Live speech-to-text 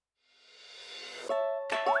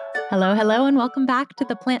Hello, hello, and welcome back to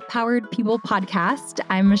the Plant Powered People podcast.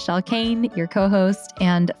 I'm Michelle Kane, your co-host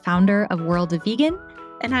and founder of World of Vegan.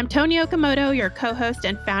 And I'm Toni Okamoto, your co-host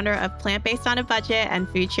and founder of Plant Based on a Budget and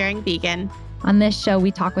Food Sharing Vegan. On this show,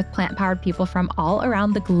 we talk with plant-powered people from all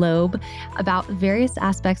around the globe about various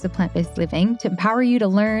aspects of plant-based living to empower you to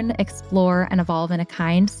learn, explore, and evolve in a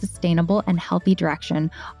kind, sustainable, and healthy direction,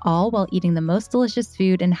 all while eating the most delicious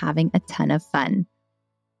food and having a ton of fun.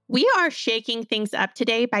 We are shaking things up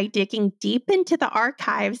today by digging deep into the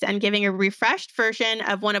archives and giving a refreshed version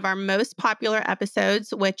of one of our most popular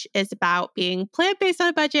episodes, which is about being plant-based on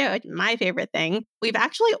a budget, which is my favorite thing. We've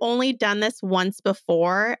actually only done this once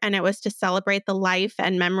before, and it was to celebrate the life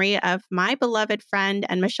and memory of my beloved friend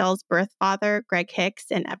and Michelle's birth father, Greg Hicks,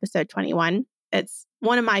 in episode 21. It's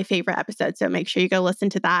one of my favorite episodes, so make sure you go listen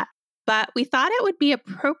to that. But we thought it would be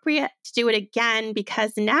appropriate to do it again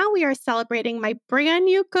because now we are celebrating my brand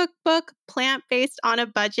new cookbook, Plant Based on a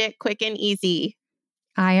Budget, Quick and Easy.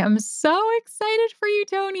 I am so excited for you,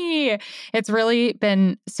 Toni. It's really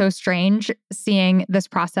been so strange seeing this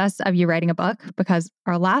process of you writing a book because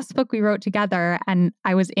our last book we wrote together and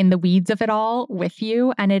I was in the weeds of it all with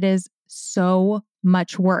you, and it is so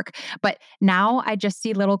much work. But now I just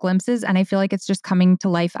see little glimpses and I feel like it's just coming to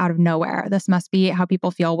life out of nowhere. This must be how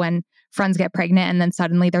people feel when friends get pregnant and then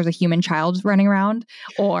suddenly there's a human child running around,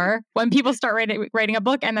 or when people start writing a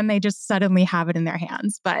book and then they just suddenly have it in their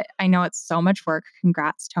hands. But I know it's so much work.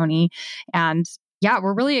 Congrats, Toni. And yeah,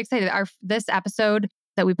 we're really excited. This episode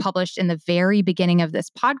that we published in the very beginning of this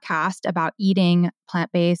podcast about eating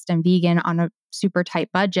plant-based and vegan on a super tight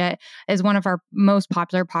budget is one of our most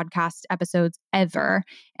popular podcast episodes ever.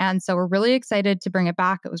 And so we're really excited to bring it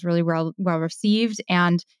back. It was really well received.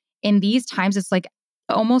 And in these times, it's like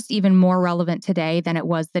almost even more relevant today than it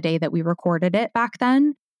was the day that we recorded it back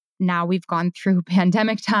then. Now we've gone through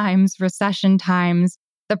pandemic times, recession times.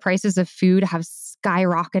 The prices of food have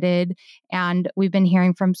skyrocketed. And we've been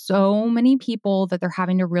hearing from so many people that they're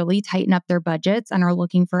having to really tighten up their budgets and are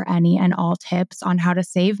looking for any and all tips on how to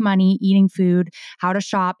save money eating food, how to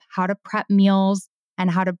shop, how to prep meals, and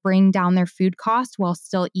how to bring down their food costs while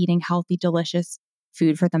still eating healthy, delicious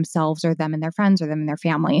food for themselves or them and their friends or them and their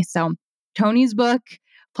family. So Toni's book,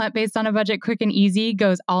 Plant Based on a Budget, Quick and Easy,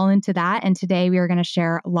 goes all into that. And today we are going to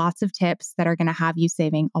share lots of tips that are going to have you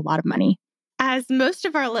saving a lot of money. As most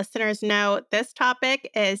of our listeners know, this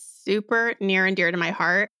topic is super near and dear to my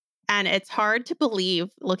heart. And it's hard to believe,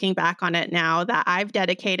 looking back on it now, that I've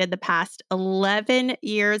dedicated the past 11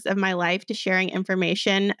 years of my life to sharing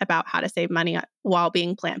information about how to save money while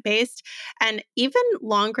being plant-based. And even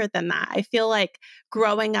longer than that, I feel like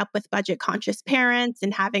growing up with budget-conscious parents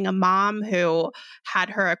and having a mom who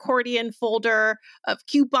had her accordion folder of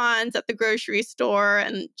coupons at the grocery store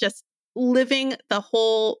and just living the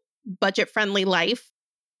whole budget-friendly life.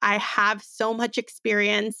 I have so much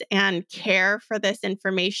experience and care for this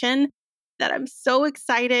information that I'm so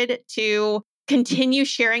excited to continue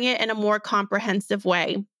sharing it in a more comprehensive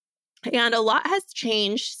way. And a lot has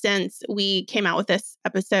changed since we came out with this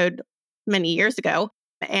episode many years ago.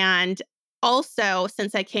 And also,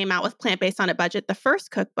 since I came out with Plant Based on a Budget, the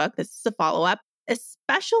first cookbook, this is a follow-up,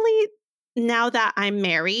 especially now that I'm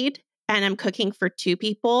married and I'm cooking for two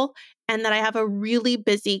people, and that I have a really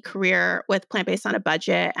busy career with Plant Based on a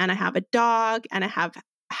Budget, and I have a dog, and I have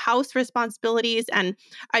house responsibilities. And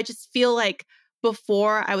I just feel like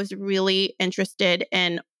before I was really interested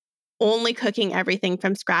in only cooking everything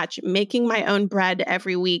from scratch, making my own bread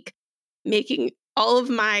every week, making all of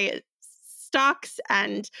my stocks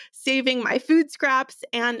and saving my food scraps.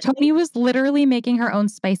 And Toni was literally making her own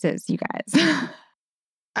spices, you guys.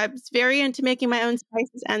 I was very into making my own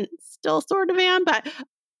spices and still sort of am, but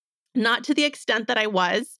not to the extent that I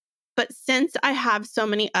was. But since I have so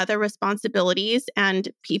many other responsibilities and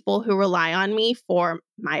people who rely on me for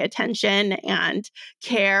my attention and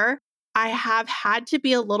care, I have had to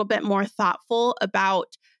be a little bit more thoughtful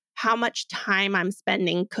about how much time I'm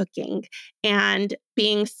spending cooking and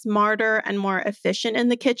being smarter and more efficient in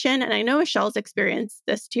the kitchen. And I know Michelle's experienced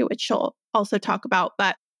this too, which she'll also talk about.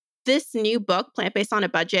 But this new book, Plant Based on a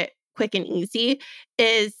Budget, Quick and Easy,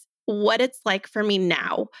 is what it's like for me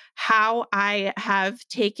now, how I have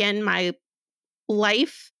taken my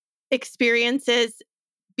life experiences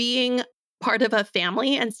being part of a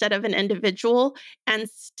family instead of an individual and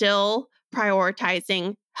still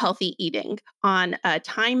prioritizing healthy eating on a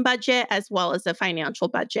time budget as well as a financial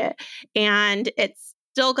budget. And it's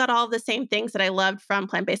still got all the same things that I loved from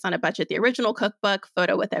Plant Based on a Budget, the original cookbook,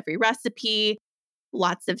 photo with every recipe,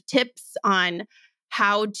 lots of tips on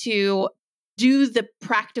how to do the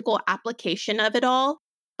practical application of it all.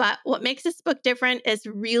 But what makes this book different is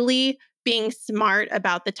really being smart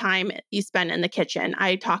about the time you spend in the kitchen.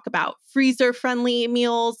 I talk about freezer-friendly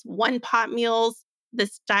meals, one-pot meals, the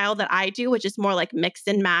style that I do, which is more like mix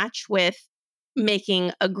and match with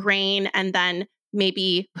making a grain and then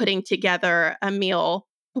maybe putting together a meal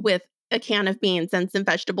with a can of beans and some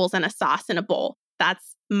vegetables and a sauce in a bowl.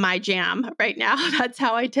 That's my jam right now. That's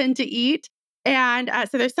how I tend to eat. And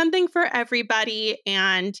so there's something for everybody,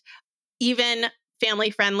 and even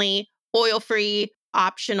family friendly, oil free,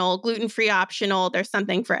 optional, gluten free, optional. There's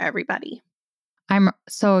something for everybody. I'm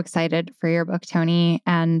so excited for your book, Toni.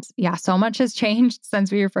 And yeah, so much has changed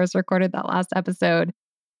since we first recorded that last episode.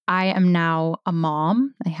 I am now a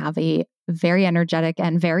mom. I have a very energetic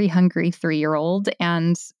and very hungry 3-year-old.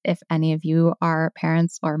 And if any of you are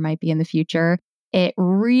parents or might be in the future, it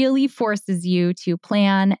really forces you to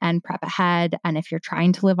plan and prep ahead. And if you're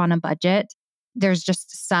trying to live on a budget, there's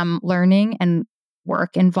just some learning and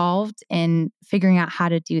work involved in figuring out how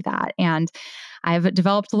to do that. And I've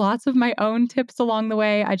developed lots of my own tips along the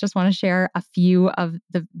way. I just want to share a few of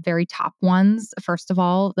the very top ones. First of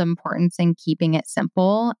all, the importance in keeping it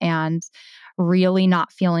simple and really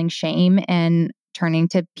not feeling shame in turning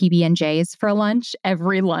to PB&Js for lunch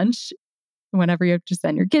every lunch whenever you have to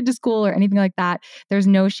send your kid to school or anything like that. There's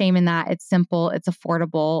no shame in that. It's simple, it's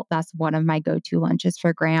affordable. That's one of my go-to lunches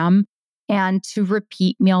for Graham. And to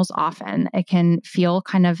repeat meals often. It can feel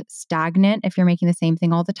kind of stagnant if you're making the same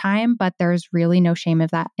thing all the time, but there's really no shame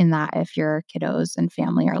of that in that if your kiddos and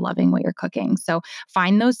family are loving what you're cooking. So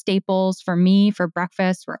find those staples. For me, for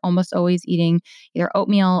breakfast, we're almost always eating either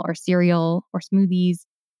oatmeal or cereal or smoothies.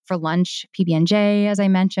 For lunch, PB&J, as I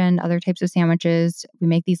mentioned, other types of sandwiches. We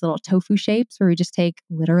make these little tofu shapes where we just take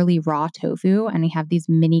literally raw tofu and we have these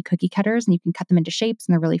mini cookie cutters and you can cut them into shapes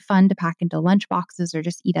and they're really fun to pack into lunch boxes or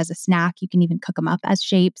just eat as a snack. You can even cook them up as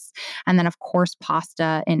shapes. And then, of course,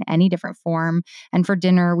 pasta in any different form. And for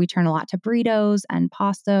dinner, we turn a lot to burritos and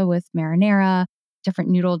pasta with marinara, different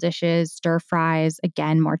noodle dishes, stir fries,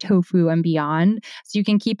 again, more tofu and beyond. So you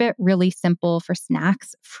can keep it really simple for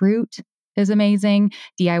snacks. Fruit is amazing.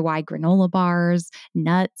 DIY granola bars,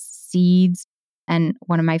 nuts, seeds. And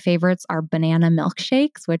one of my favorites are banana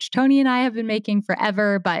milkshakes, which Toni and I have been making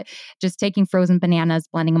forever, but just taking frozen bananas,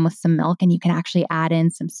 blending them with some milk, and you can actually add in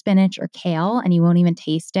some spinach or kale and you won't even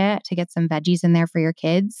taste it to get some veggies in there for your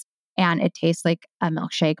kids. And it tastes like a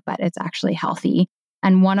milkshake, but it's actually healthy.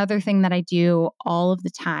 And one other thing that I do all of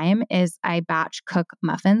the time is I batch cook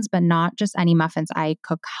muffins, but not just any muffins. I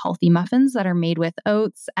cook healthy muffins that are made with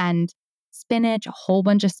oats and spinach, a whole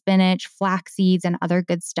bunch of spinach, flax seeds, and other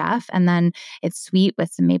good stuff. And then it's sweet with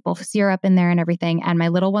some maple syrup in there and everything. And my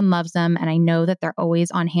little one loves them. And I know that they're always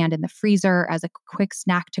on hand in the freezer as a quick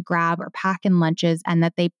snack to grab or pack in lunches, and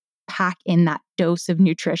that they pack in that dose of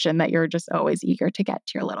nutrition that you're just always eager to get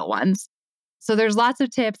to your little ones. So there's lots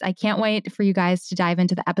of tips. I can't wait for you guys to dive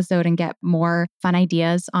into the episode and get more fun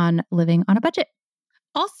ideas on living on a budget.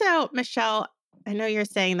 Also, Michelle, I know you're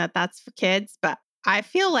saying that that's for kids, but I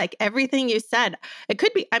feel like everything you said, it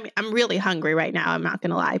could be, I mean, I'm really hungry right now. I'm not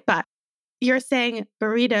going to lie, but you're saying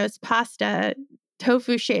burritos, pasta,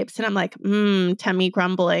 tofu shapes. And I'm like, tummy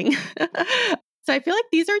grumbling. So I feel like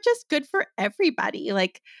these are just good for everybody.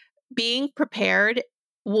 Like being prepared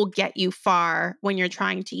will get you far when you're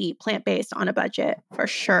trying to eat plant-based on a budget, for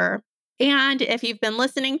sure. And if you've been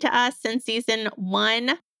listening to us since season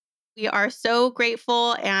 1, we are so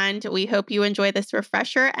grateful and we hope you enjoy this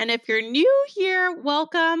refresher. And if you're new here,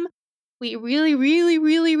 welcome. We really, really,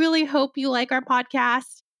 really, really hope you like our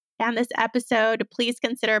podcast and this episode. Please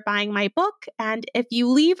consider buying my book. And if you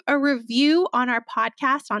leave a review on our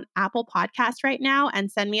podcast on Apple Podcasts right now and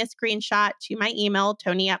send me a screenshot to my email,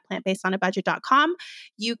 toni@plantbasedonabudget.com,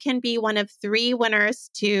 you can be one of 3 winners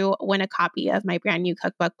to win a copy of my brand new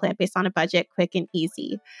cookbook, Plant Based on a Budget, Quick and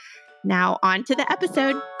Easy. Now on to the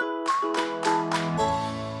episode.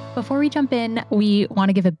 Before we jump in, we want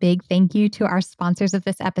to give a big thank you to our sponsors of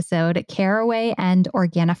this episode, Caraway and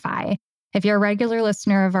Organifi. If you're a regular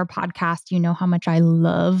listener of our podcast, you know how much I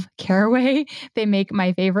love Caraway. They make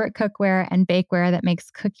my favorite cookware and bakeware that makes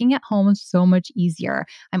cooking at home so much easier.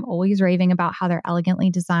 I'm always raving about how they're elegantly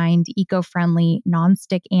designed, eco-friendly,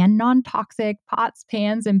 non-stick and non-toxic pots,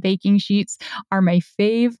 pans, and baking sheets are my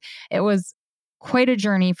fave. It was quite a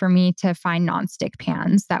journey for me to find nonstick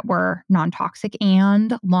pans that were non-toxic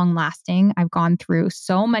and long-lasting. I've gone through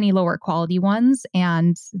so many lower quality ones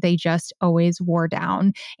and they just always wore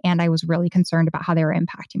down. And I was really concerned about how they were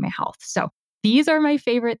impacting my health. So these are my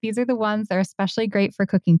favorite. These are the ones that are especially great for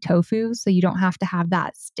cooking tofu. So you don't have to have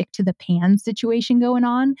that stick to the pan situation going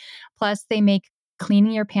on. Plus they make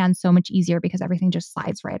cleaning your pan so much easier because everything just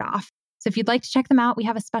slides right off. So if you'd like to check them out, we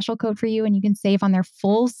have a special code for you and you can save on their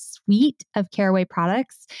full suite of Caraway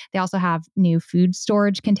products. They also have new food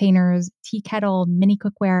storage containers, tea kettle, mini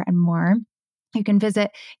cookware, and more. You can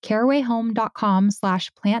visit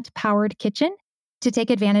carawayhome.com/plant-powered-kitchen to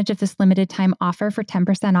take advantage of this limited time offer for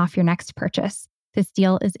 10% off your next purchase. This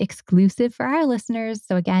deal is exclusive for our listeners.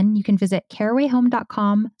 So again, you can visit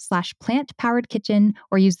carawayhome.com/plant-powered-kitchen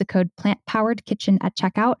or use the code plant-powered-kitchen at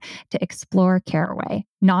checkout to explore Caraway,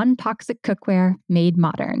 non-toxic cookware made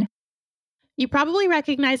modern. You probably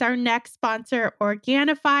recognize our next sponsor,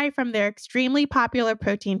 Organifi, from their extremely popular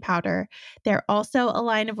protein powder. They're also a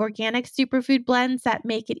line of organic superfood blends that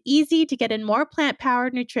make it easy to get in more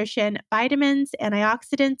plant-powered nutrition, vitamins,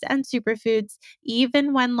 antioxidants, and superfoods,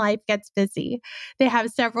 even when life gets busy. They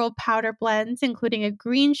have several powder blends, including a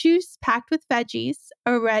green juice packed with veggies,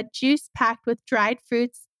 a red juice packed with dried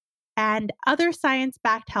fruits, and other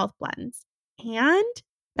science-backed health blends. And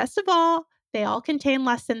best of all, they all contain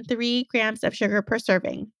less than 3 grams of sugar per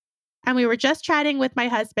serving. And we were just chatting with my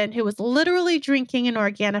husband, who was literally drinking an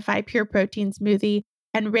Organifi pure protein smoothie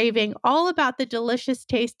and raving all about the delicious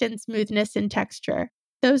taste and smoothness and texture.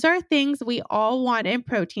 Those are things we all want in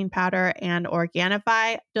protein powder, and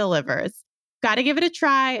Organifi delivers. Got to give it a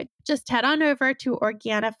try. Just head on over to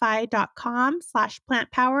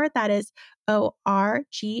Organifi.com/plantpower. That is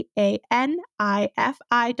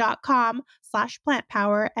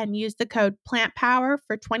ORGANIFI.com/plantpower and use the code plantpower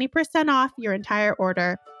for 20% off your entire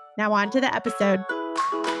order. Now on to the episode.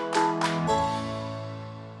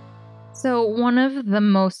 So one of the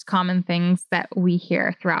most common things that we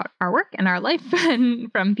hear throughout our work and our life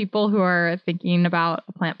and from people who are thinking about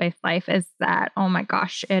a plant-based life is that, oh my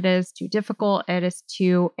gosh, it is too difficult. It is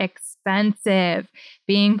too expensive.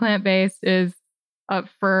 Being plant-based is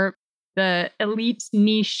for the elite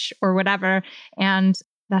niche or whatever. And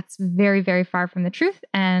that's very, very far from the truth.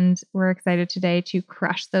 And we're excited today to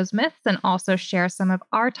crush those myths and also share some of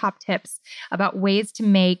our top tips about ways to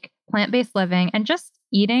make plant-based living and just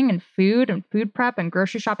eating and food prep and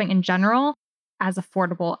grocery shopping in general as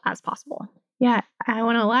affordable as possible. Yeah, I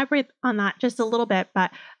want to elaborate on that just a little bit,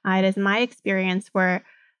 but it is my experience where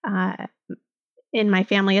in my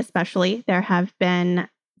family especially, there have been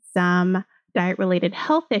some diet-related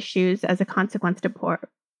health issues as a consequence to poor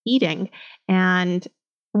eating. And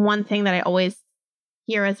one thing that I always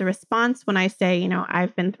hear as a response when I say,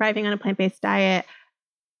 I've been thriving on a plant-based diet,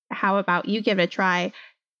 how about you give it a try?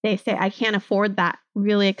 They say, I can't afford that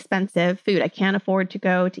really expensive food. I can't afford to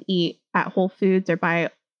go to eat at Whole Foods or buy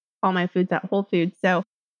all my foods at Whole Foods. So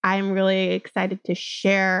I'm really excited to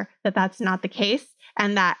share that that's not the case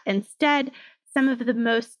and that instead some of the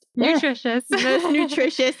most nutritious,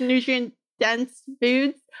 nutrient-dense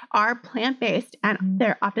foods are plant-based and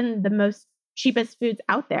they're often the most cheapest foods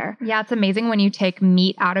out there. Yeah, it's amazing when you take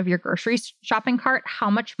meat out of your grocery shopping cart, how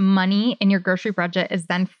much money in your grocery budget is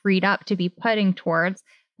then freed up to be putting towards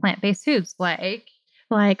plant-based foods like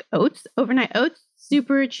oats, overnight oats,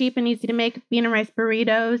 super cheap and easy to make bean and rice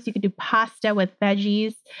burritos. You could do pasta with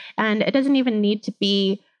veggies, and it doesn't even need to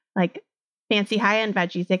be like fancy high-end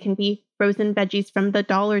veggies. It can be frozen veggies from the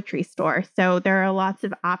Dollar Tree store. So there are lots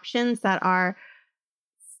of options that are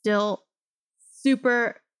still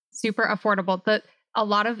super affordable. A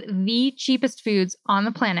lot of the cheapest foods on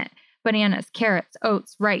the planet: bananas, carrots,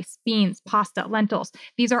 oats, rice, beans, pasta, lentils.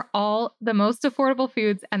 These are all the most affordable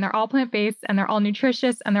foods, and they're all plant-based and they're all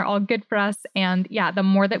nutritious and they're all good for us. And yeah, the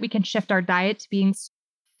more that we can shift our diet to being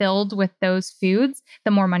filled with those foods,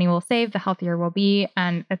 the more money we'll save, the healthier we'll be.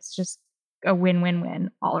 And it's just a win-win-win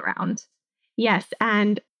all around. Yes.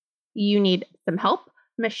 And you need some help.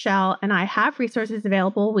 Michelle and I have resources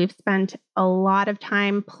available. We've spent a lot of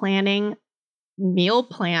time planning meal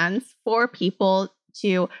plans for people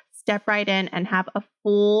to step right in and have a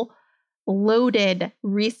full loaded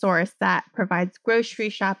resource that provides grocery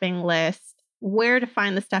shopping lists, where to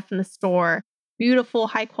find the stuff in the store, beautiful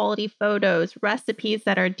high quality photos, recipes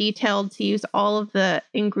that are detailed to use all of the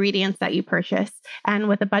ingredients that you purchase, and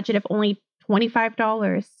with a budget of only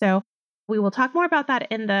 $25. So we will talk more about that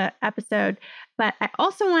in the episode. But I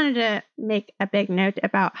also wanted to make a big note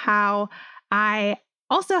about how I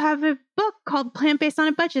also have a book called Plant-Based on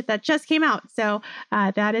a Budget that just came out. So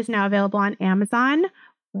that is now available on Amazon,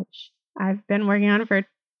 which I've been working on for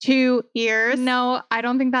 2 years. No, I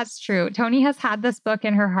don't think that's true. Toni has had this book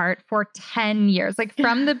in her heart for 10 years. Like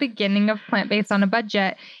from the beginning of Plant-Based on a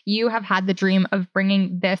Budget, you have had the dream of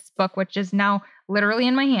bringing this book, which is now literally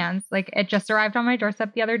in my hands. Like it just arrived on my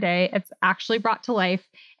doorstep the other day. It's actually brought to life,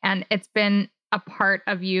 and it's been a part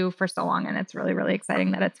of you for so long. And it's really, really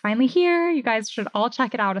exciting that it's finally here. You guys should all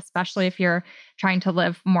check it out, especially if you're trying to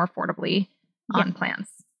live more affordably on plants.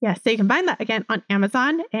 Yeah, so you can find that again on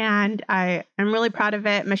Amazon. And I am really proud of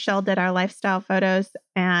it. Michelle did our lifestyle photos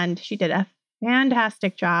and she did a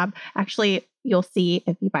fantastic job. Actually, you'll see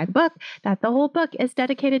if you buy the book that the whole book is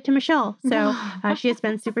dedicated to Michelle. So she has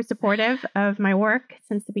been super supportive of my work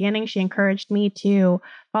since the beginning. She encouraged me to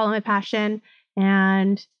follow my passion.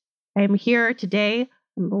 And I'm here today.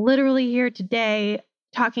 I'm literally here today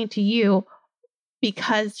talking to you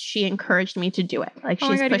because she encouraged me to do it. Like Oh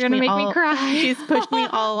my she's God, pushed you're gonna me make all. me cry. She's pushed me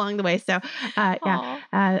all along the way. So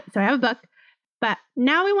Aw. so I have a book. But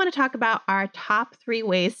now we want to talk about our top 3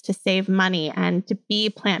 ways to save money and to be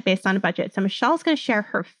plant-based on a budget. So Michelle's going to share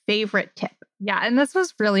her favorite tip. Yeah. And this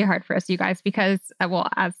was really hard for us, you guys, because, well,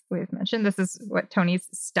 as we've mentioned, this is what Tony's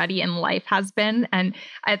study in life has been. And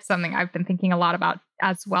it's something I've been thinking a lot about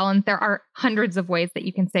as well. And there are hundreds of ways that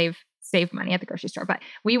you can save money at the grocery store, but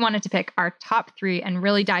we wanted to pick our top 3 and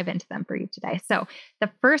really dive into them for you today. So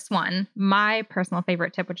the first one, my personal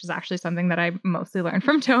favorite tip, which is actually something that I mostly learned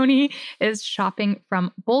from Tony, is shopping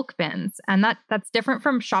from bulk bins. And that's different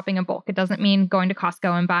from shopping in bulk. It doesn't mean going to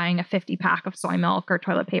Costco and buying a 50 pack of soy milk or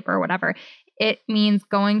toilet paper or whatever. It means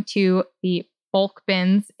going to the bulk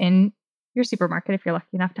bins in your supermarket, if you're lucky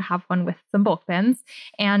enough to have one with some bulk bins,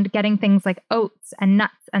 and getting things like oats and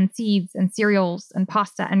nuts and seeds and cereals and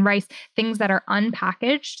pasta and rice, things that are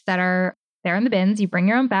unpackaged, that are there in the bins. You bring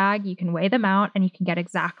your own bag, you can weigh them out, and you can get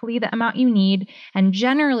exactly the amount you need. And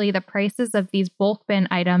generally, the prices of these bulk bin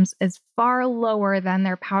items is far lower than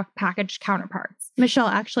their packaged counterparts. Michelle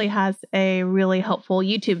actually has a really helpful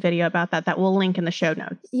YouTube video about that we'll link in the show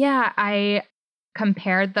notes. Yeah, I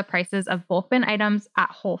compared the prices of bulk bin items at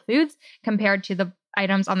Whole Foods compared to the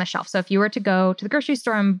items on the shelf. So if you were to go to the grocery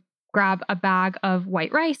store and grab a bag of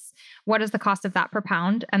white rice, what is the cost of that per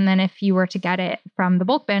pound? And then if you were to get it from the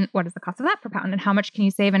bulk bin, what is the cost of that per pound? And how much can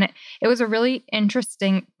you save in it? It was a really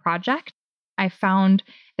interesting project. I found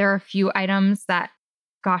there are a few items that,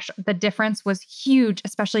 gosh, the difference was huge,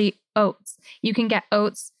 especially oats. You can get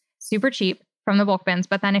oats super cheap from the bulk bins,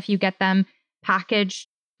 but then if you get them packaged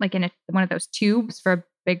like in one of those tubes for a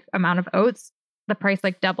big amount of oats, the price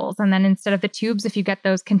like doubles. And then instead of the tubes, if you get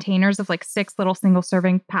those containers of like 6 little single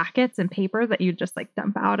serving packets and paper that you just like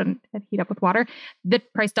dump out and heat up with water, the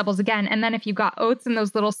price doubles again. And then if you got oats in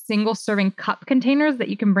those little single serving cup containers that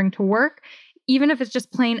you can bring to work, even if it's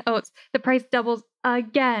just plain oats, the price doubles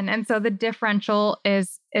again. And so the differential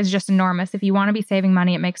is just enormous. If you want to be saving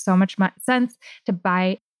money, it makes so much sense to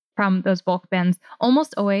buy from those bulk bins.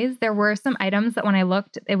 Almost always, there were some items that when I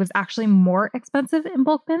looked, it was actually more expensive in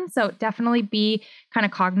bulk bins. So definitely be kind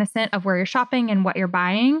of cognizant of where you're shopping and what you're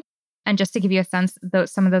buying. And just to give you a sense,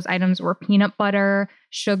 some of those items were peanut butter,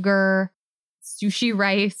 sugar, sushi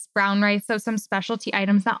rice, brown rice. So some specialty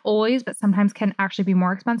items, not always, but sometimes can actually be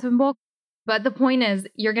more expensive in bulk. But the point is,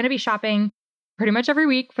 you're going to be shopping pretty much every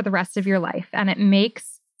week for the rest of your life. And it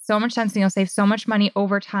makes so much sense, and you'll save so much money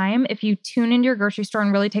over time if you tune into your grocery store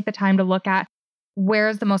and really take the time to look at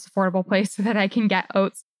where's the most affordable place that I can get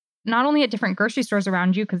oats, not only at different grocery stores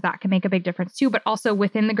around you, because that can make a big difference too, but also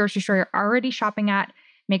within the grocery store you're already shopping at.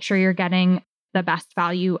 Make sure you're getting the best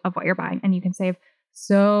value of what you're buying, and you can save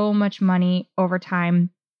so much money over time.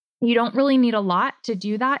 You don't really need a lot to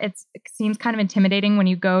do that. It seems kind of intimidating when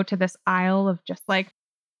you go to this aisle of just like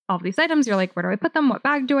all of these items. You're like, where do I put them? What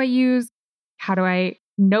bag do I use? How do I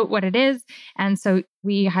note what it is? And so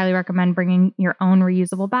we highly recommend bringing your own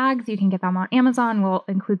reusable bags. You can get them on Amazon. We'll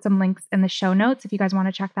include some links in the show notes if you guys want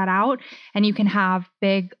to check that out. And you can have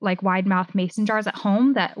big, like wide mouth mason jars at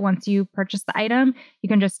home that once you purchase the item, you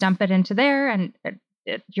can just dump it into there, and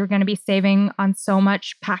you're going to be saving on so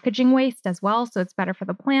much packaging waste as well. So it's better for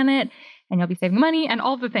the planet, and you'll be saving money and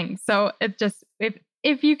all the things. So it just,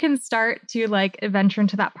 if you can start to like venture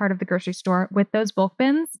into that part of the grocery store with those bulk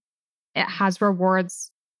bins, it has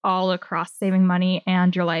rewards all across saving money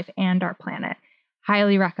and your life and our planet.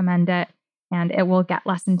 Highly recommend it, and it will get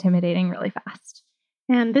less intimidating really fast.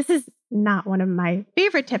 And this is not one of my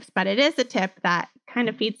favorite tips, but it is a tip that kind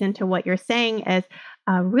of feeds into what you're saying is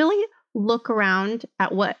really look around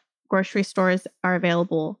at what grocery stores are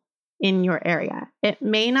available in your area. It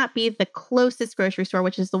may not be the closest grocery store,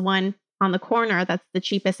 which is the one on the corner that's the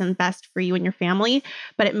cheapest and best for you and your family,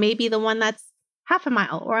 but it may be the one that's half a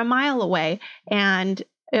mile or a mile away, and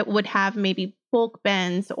it would have maybe bulk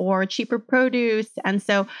bins or cheaper produce. And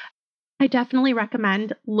so I definitely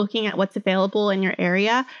recommend looking at what's available in your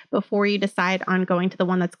area before you decide on going to the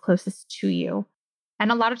one that's closest to you.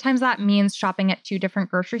 And a lot of times that means shopping at 2 different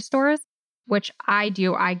grocery stores, which I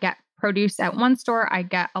do. I get produce at one store. I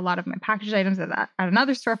get a lot of my packaged items at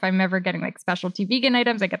another store. If I'm ever getting like specialty vegan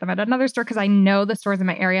items, I get them at another store because I know the stores in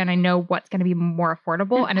my area and I know what's going to be more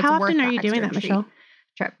affordable. And it's how worth often are you doing that, Michelle?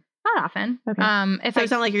 Trip. Not often. Okay. If So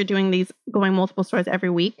it's not like you're doing these, going multiple stores every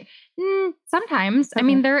week? sometimes. I Okay.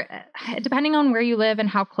 mean, they're depending on where you live and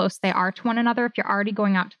how close they are to one another. If you're already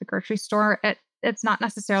going out to the grocery store, it's not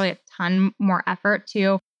necessarily a ton more effort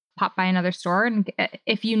to pop by another store. And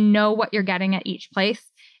if you know what you're getting at each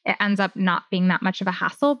place, it ends up not being that much of a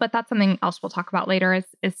hassle. But that's something else we'll talk about later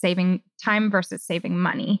is saving time versus saving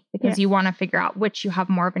money, because you want to figure out which you have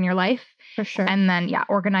more of in your life. For sure. And then,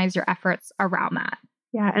 organize your efforts around that.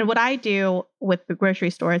 Yeah. And what I do with the grocery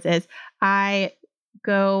stores is I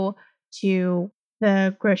go to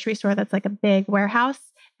the grocery store that's like a big warehouse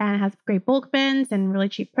and it has great bulk bins and really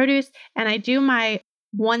cheap produce. And I do my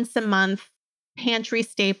once a month pantry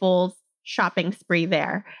staples shopping spree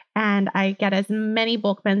there. And I get as many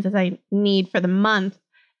bulk bins as I need for the month.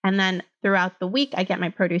 And then throughout the week, I get my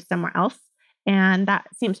produce somewhere else. And that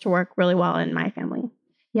seems to work really well in my family.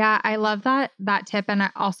 Yeah, I love that tip. And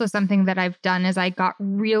also something that I've done is I got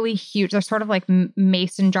really huge. They're sort of like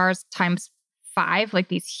mason jars times 5, like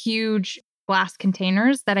these huge glass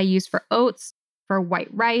containers that I use for oats, for white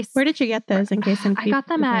rice. Where did you get those in case some I got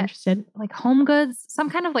them at interested? Like Home Goods, some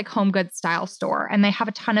kind of like Home Goods style store. And they have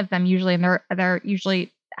a ton of them usually. And they're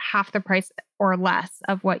usually half the price or less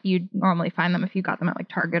of what you'd normally find them if you got them at like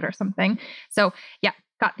Target or something. So yeah,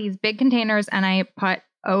 got these big containers and I put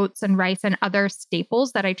oats and rice and other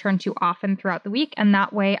staples that I turn to often throughout the week. And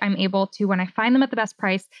that way I'm able to, when I find them at the best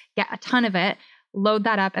price, get a ton of it, load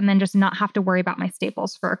that up, and then just not have to worry about my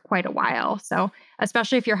staples for quite a while. So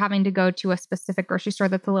especially if you're having to go to a specific grocery store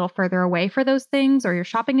that's a little further away for those things, or you're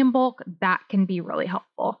shopping in bulk, that can be really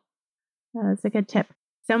helpful. That's a good tip.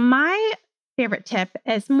 So my favorite tip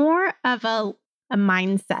is more of a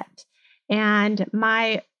mindset. And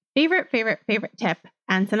my favorite tip,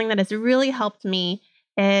 and something that has really helped me,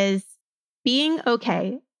 is being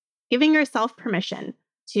okay, giving yourself permission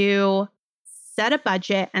to set a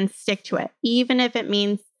budget and stick to it, even if it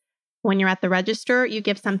means when you're at the register, you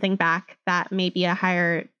give something back that may be a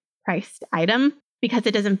higher priced item because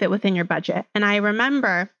it doesn't fit within your budget. And I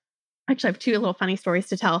remember, actually, I have 2 little funny stories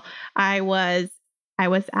to tell. I was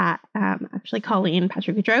at actually Colleen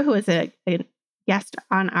Patrick Goudreau, who was a guest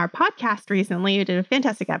on our podcast recently, who did a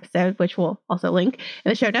fantastic episode, which we'll also link in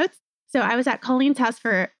the show notes. So I was at Colleen's house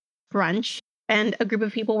for brunch, and a group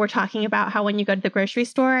of people were talking about how when you go to the grocery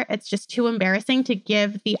store, it's just too embarrassing to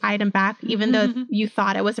give the item back, even though you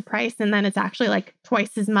thought it was a price, and then it's actually like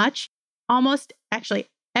twice as much. Almost, actually,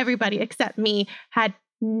 everybody except me had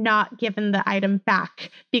not given the item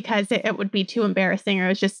back because it would be too embarrassing, or it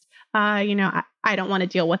was just, I don't want to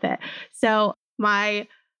deal with it. So my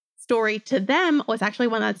story to them was actually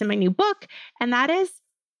one that's in my new book, and that is,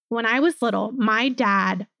 when I was little, my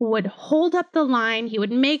dad would hold up the line. He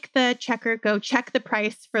would make the checker go check the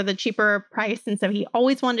price for the cheaper price. And so he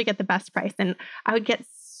always wanted to get the best price. And I would get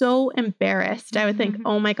so embarrassed. I would think,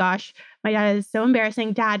 oh my gosh, my dad is so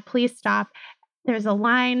embarrassing. Dad, please stop. There's a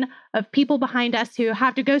line of people behind us who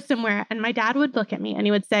have to go somewhere. And my dad would look at me and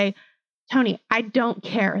he would say, Toni, I don't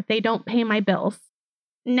care. They don't pay my bills.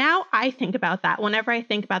 Now I think about that whenever I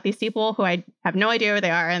think about these people who I have no idea where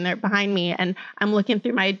they are and they're behind me and I'm looking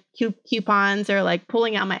through my coupons or like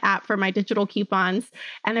pulling out my app for my digital coupons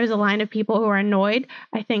and there's a line of people who are annoyed.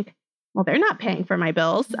 I think, well, they're not paying for my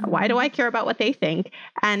bills. Why do I care about what they think?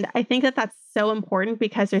 And I think that that's so important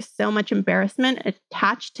because there's so much embarrassment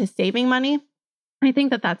attached to saving money. I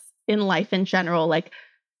think that that's in life in general. Like,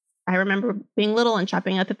 I remember being little and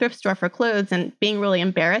shopping at the thrift store for clothes and being really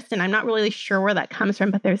embarrassed. And I'm not really sure where that comes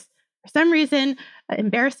from, but there's, for some reason,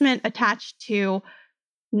 embarrassment attached to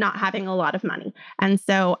not having a lot of money. And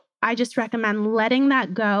so I just recommend letting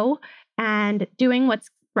that go and doing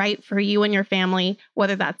what's right for you and your family,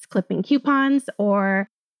 whether that's clipping coupons or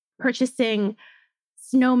purchasing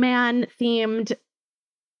snowman themed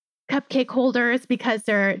cupcake holders because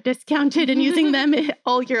they're discounted and using them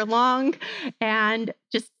all year long, and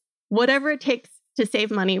just whatever it takes to save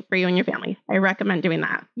money for you and your family. I recommend doing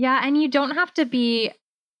that. Yeah. And you don't have to be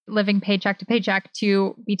living paycheck to paycheck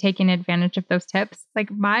to be taking advantage of those tips.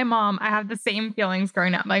 Like my mom, I have the same feelings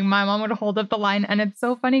growing up. Like my mom would hold up the line and it's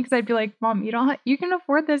so funny because I'd be like, Mom, you can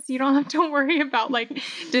afford this. You don't have to worry about like,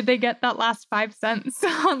 did they get that last 5 cents?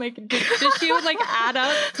 Like, did she would like add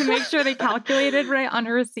up to make sure they calculated right on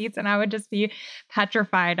her receipts? And I would just be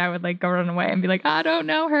petrified. I would like go run away and be like, I don't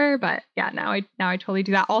know her. But yeah, now I totally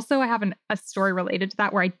do that. Also, I have a story related to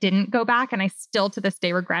that where I didn't go back and I still to this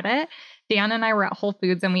day regret it. Dan and I were at Whole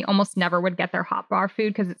Foods and we almost never would get their hot bar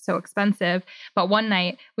food because it's so expensive. But one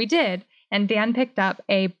night we did, and Dan picked up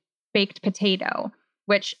a baked potato,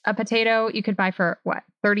 which a potato you could buy for what,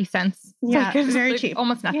 30 cents? Yeah, It's very cheap.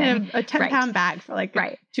 Almost nothing. Yeah, a 10-pound bag for like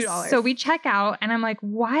right. $2. So we check out and I'm like,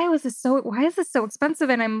 why is this so expensive?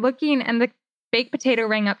 And I'm looking and the baked potato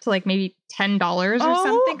rang up to like maybe $10 or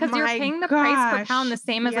something because you're paying the price per pound the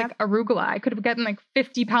same as like arugula. I could have gotten like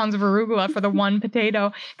 50 pounds of arugula for the one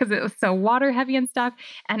potato because it was so water heavy and stuff.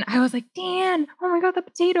 And I was like, Dan, oh my God, the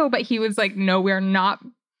potato. But he was like, no, we're not.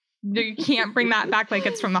 You can't bring that back. Like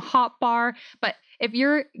it's from the hot bar. But if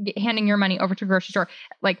you're handing your money over to a grocery store,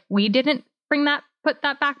 like we didn't put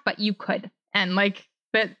that back, but you could. And like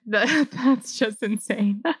that's just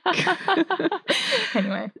insane.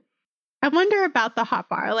 Anyway. I wonder about the hot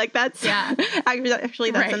bar. Like that's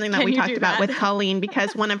actually that's something that we talked about with Colleen,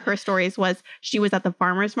 because one of her stories was she was at the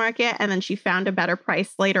farmer's market and then she found a better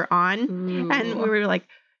price later on. Ooh. And we were like,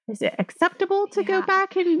 is it acceptable to go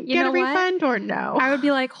back and get a refund or no? I would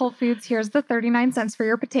be like, Whole Foods, here's the 39 cents for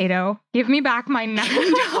your potato. Give me back my $9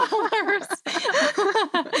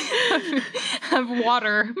 of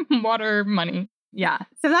water money. Yeah.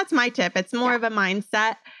 So that's my tip. It's more of a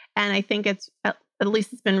mindset. And I think it's at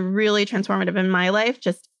least it's been really transformative in my life,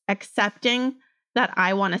 just accepting that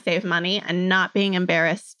I want to save money and not being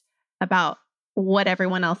embarrassed about what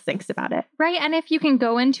everyone else thinks about it. Right. And if you can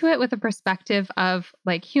go into it with a perspective of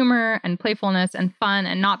like humor and playfulness and fun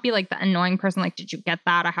and not be like the annoying person, like, did you get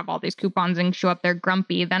that? I have all these coupons, and show up there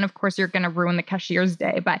grumpy, then of course you're going to ruin the cashier's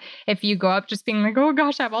day. But if you go up just being like, oh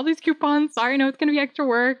gosh, I have all these coupons. Sorry, I know it's going to be extra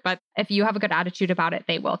work. But if you have a good attitude about it,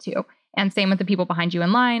 they will too. And same with the people behind you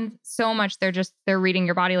in line. So much they're reading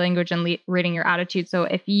your body language and reading your attitude. So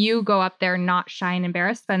if you go up there not shy and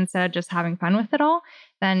embarrassed, but instead just having fun with it all,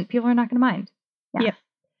 then people are not going to mind. Yeah.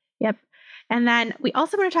 Yep. And then we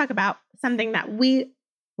also want to talk about something that I don't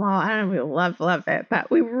know, we love it,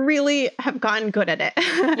 but we really have gotten good at it.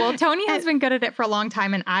 Well, Tony has been good at it for a long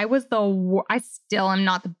time. And I still am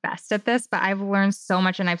not the best at this, but I've learned so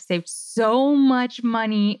much and I've saved so much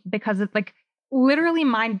money because it's like literally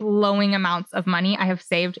mind-blowing amounts of money I have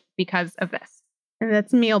saved because of this. And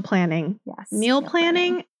that's meal planning. Yes. Meal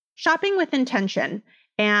planning, shopping with intention,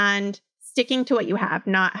 and sticking to what you have,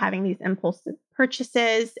 not having these impulsive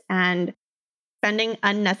purchases and spending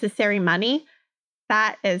unnecessary money.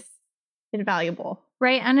 That is invaluable.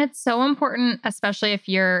 Right. And it's so important, especially if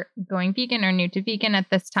you're going vegan or new to vegan at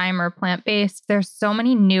this time or plant-based. There's so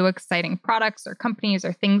many new exciting products or companies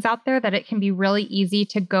or things out there that it can be really easy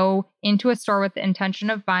to go into a store with the intention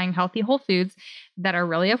of buying healthy whole foods that are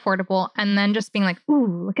really affordable. And then just being like,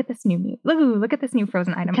 ooh, look at this new meat. Ooh, look at this new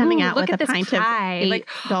frozen item. Coming out with a pint of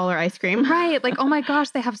 $8 ice cream. Right. Like, oh my gosh,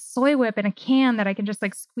 they have soy whip in a can that I can just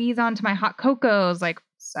like squeeze onto my hot cocos. Like,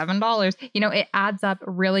 $7. It adds up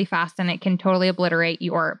really fast and it can totally obliterate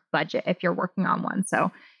your budget if you're working on one.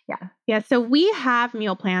 So, yeah. Yeah. So we have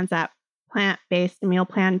meal plans at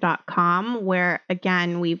plantbasedmealplan.com where,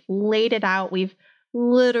 again, we've laid it out. We've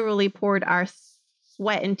literally poured our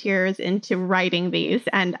sweat and tears into writing these.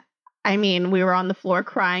 And I mean, we were on the floor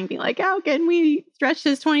crying, being like, how can we stretch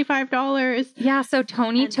this $25? Yeah. So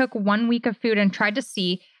Tony took 1 week of food and tried to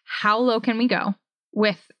see how low can we go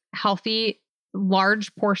with healthy,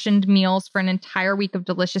 large portioned meals for an entire week of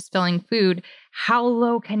delicious filling food. How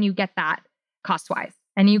low can you get that cost wise?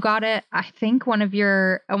 And you got it. I think one of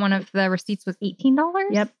the receipts was $18.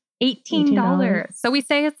 Yep. $18. So we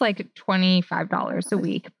say it's like $25 a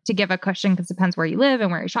week to give a cushion because it depends where you live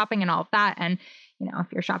and where you're shopping and all of that. And,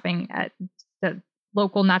 if you're shopping at the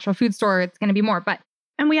local natural food store, it's going to be more.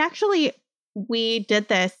 And we did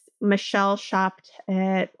this. Michelle shopped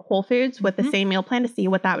at Whole Foods with the same meal plan to see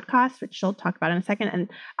what that would cost, which she'll talk about in a second. And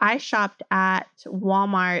I shopped at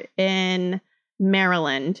Walmart in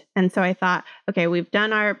Maryland. And so I thought, okay, we've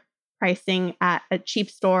done our pricing at a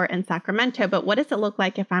cheap store in Sacramento, but what does it look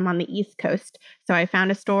like if I'm on the East Coast? So I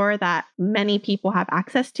found a store that many people have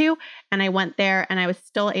access to, and I went there and I was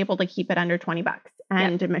still able to keep it under $20.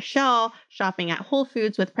 And Michelle shopping at Whole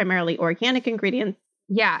Foods with primarily organic ingredients.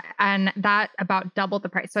 Yeah. And that about doubled the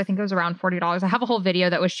price. So I think it was around $40. I have a whole video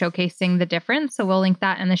that was showcasing the difference. So we'll link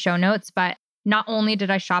that in the show notes. But not only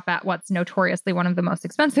did I shop at what's notoriously one of the most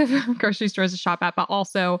expensive grocery stores to shop at, but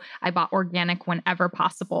also I bought organic whenever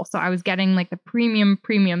possible. So I was getting like the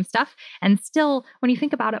premium stuff. And still, when you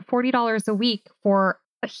think about it, $40 a week for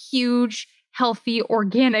a huge, healthy,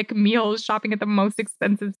 organic meal shopping at the most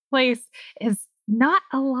expensive place is not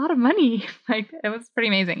a lot of money. Like, it was pretty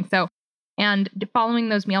amazing. So, and following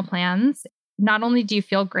those meal plans, not only do you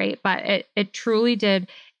feel great, but it truly did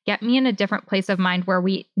get me in a different place of mind where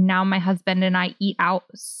my husband and I eat out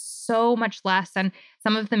so much less. And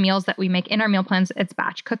some of the meals that we make in our meal plans, it's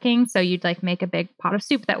batch cooking. So you'd like make a big pot of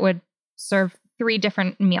soup that would serve 3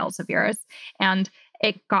 different meals of yours. And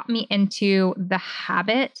it got me into the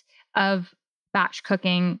habit of batch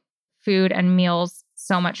cooking food and meals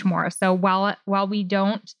so much more. So while we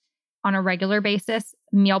don't on a regular basis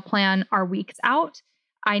meal plan our weeks out,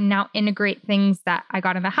 I now integrate things that I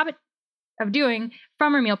got in the habit of doing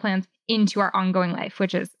from our meal plans into our ongoing life,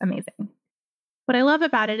 which is amazing. What I love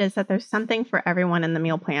about it is that there's something for everyone in the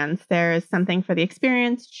meal plans. There's something for the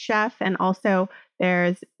experienced chef, and also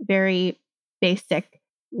there's very basic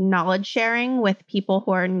knowledge sharing with people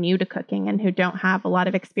who are new to cooking and who don't have a lot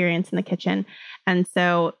of experience in the kitchen. And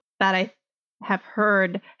so that I have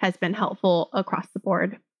heard has been helpful across the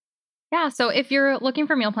board. Yeah. So if you're looking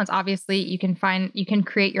for meal plans, obviously you can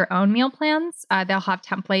create your own meal plans. They'll have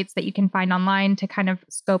templates that you can find online to kind of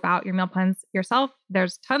scope out your meal plans yourself.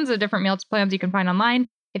 There's tons of different meal plans you can find online.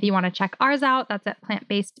 If you want to check ours out, that's at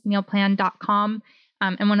plantbasedmealplan.com.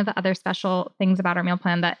 And one of the other special things about our meal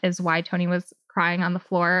plan that is why Tony was crying on the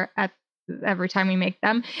floor at every time we make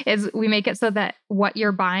them is we make it so that what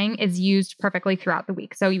you're buying is used perfectly throughout the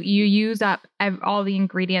week. So you use up all the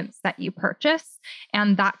ingredients that you purchase.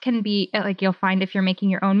 And that can be like, you'll find if you're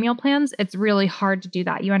making your own meal plans, it's really hard to do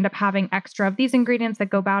that. You end up having extra of these ingredients that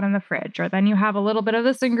go bad in the fridge, or then you have a little bit of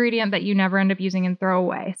this ingredient that you never end up using and throw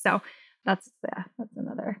away. So that's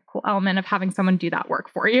another cool element of having someone do that work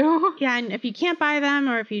for you. Yeah. And if you can't buy them,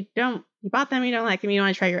 or if you bought them, you don't like them, you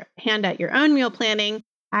want to try your hand at your own meal planning,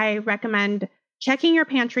 I recommend checking your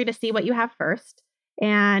pantry to see what you have first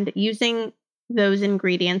and using those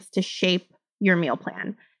ingredients to shape your meal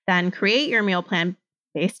plan. Then create your meal plan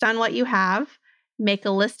based on what you have. Make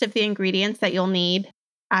a list of the ingredients that you'll need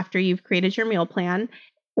after you've created your meal plan.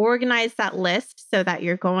 Organize that list so that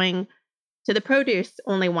you're going to the produce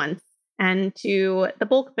only once and to the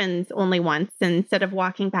bulk bins only once instead of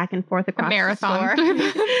walking back and forth across the store.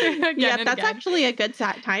 Yeah, that's actually a good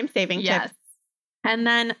time-saving tip. And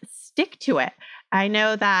then stick to it. I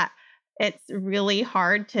know that it's really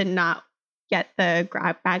hard to not get the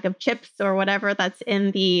grab bag of chips or whatever that's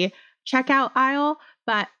in the checkout aisle,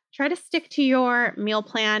 but try to stick to your meal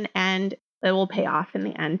plan and it will pay off in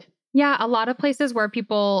the end. Yeah, a lot of places where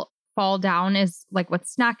people fall down is like with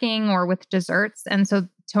snacking or with desserts. And so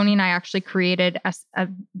Tony and I actually created a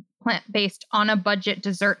plant-based on a budget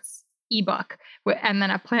desserts ebook and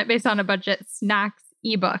then a plant-based on a budget snacks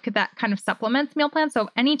ebook that kind of supplements meal plans. So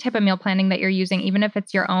any type of meal planning that you're using, even if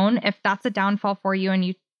it's your own, if that's a downfall for you and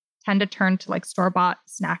you tend to turn to like store-bought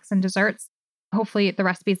snacks and desserts, hopefully the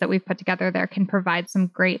recipes that we've put together there can provide some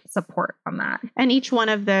great support from that. And each one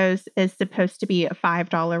of those is supposed to be a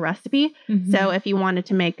 $5 recipe. Mm-hmm. So if you wanted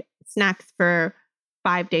to make snacks for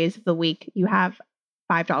 5 days of the week, you have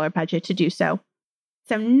 $5 budget to do so.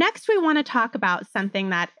 So next we want to talk about something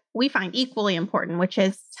that we find equally important, which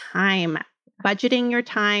is time. Budgeting your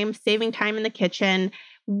time, saving time in the kitchen.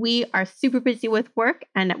 We are super busy with work,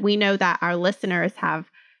 and we know that our listeners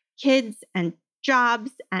have kids and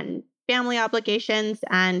jobs and family obligations.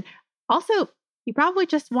 And also, you probably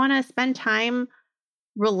just want to spend time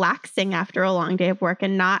relaxing after a long day of work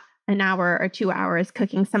and not an hour or 2 hours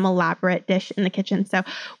cooking some elaborate dish in the kitchen. So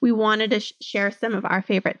we wanted to share some of our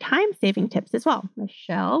favorite time-saving tips as well.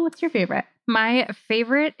 Michelle, what's your favorite? My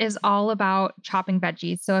favorite is all about chopping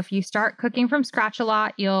veggies. So if you start cooking from scratch a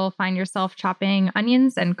lot, you'll find yourself chopping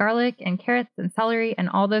onions and garlic and carrots and celery and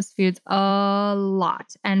all those foods a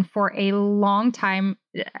lot. And for a long time,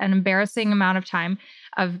 an embarrassing amount of time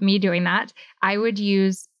of me doing that, I would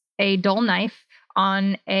use a dull knife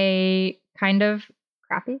on a kind of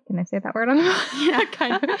crappy. Can I say that word on yeah,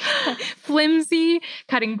 kind of flimsy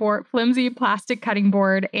cutting board, flimsy plastic cutting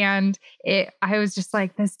board. And I was just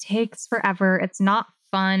like, this takes forever. It's not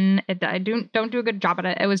fun. I don't do a good job at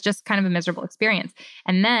it. It was just kind of a miserable experience.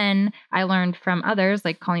 And then I learned from others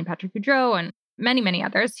like Colleen Patrick Boudreau and many, many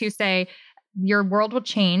others who say, your world will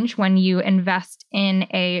change when you invest in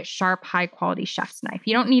a sharp, high quality chef's knife.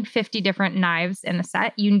 You don't need 50 different knives in the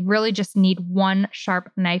set. You really just need one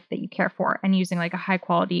sharp knife that you care for and using like a high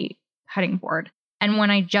quality cutting board. And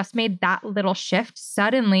when I just made that little shift,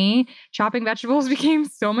 suddenly chopping vegetables became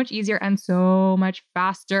so much easier and so much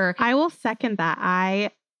faster. I will second that.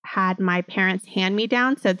 I had my parents hand me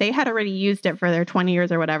down. So they had already used it for their 20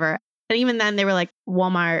 years or whatever. And even then they were like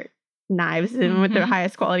Walmart knives and with the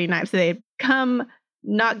highest quality knives. So they come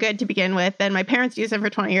not good to begin with. And my parents used them for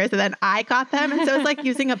 20 years and then I got them. And so it's like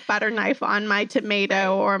using a butter knife on my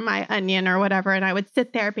tomato or my onion or whatever. And I would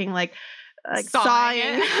sit there being like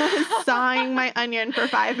sawing my onion for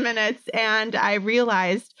 5 minutes. And I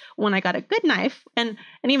realized when I got a good knife, and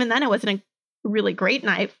even then it wasn't a really great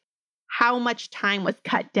knife, how much time was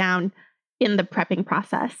cut down in the prepping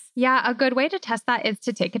process? Yeah, a good way to test that is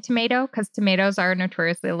to take a tomato because tomatoes are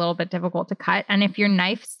notoriously a little bit difficult to cut. And if your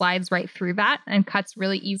knife slides right through that and cuts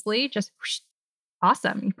really easily, just whoosh,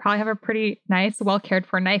 awesome. You probably have a pretty nice, well cared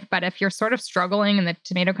for knife. But if you're sort of struggling and the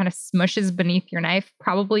tomato kind of smushes beneath your knife,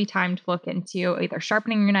 probably time to look into either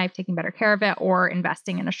sharpening your knife, taking better care of it, or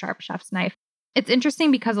investing in a sharp chef's knife. It's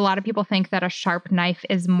interesting because a lot of people think that a sharp knife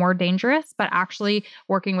is more dangerous, but actually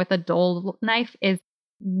working with a dull knife is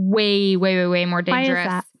way, way, way, way more dangerous.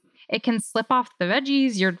 Why is that? It can slip off the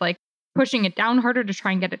veggies. You're like pushing it down harder to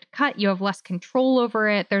try and get it to cut. You have less control over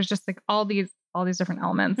it. There's just like all these different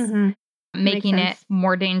elements making it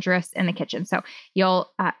more dangerous in the kitchen. So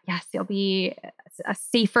you'll be a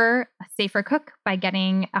safer cook by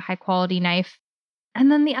getting a high quality knife.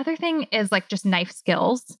 And then the other thing is like just knife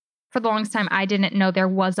skills. For the longest time, I didn't know there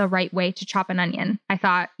was a right way to chop an onion. I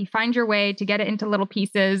thought you find your way to get it into little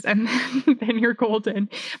pieces and then you're golden.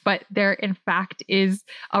 But there, in fact, is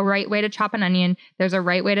a right way to chop an onion. There's a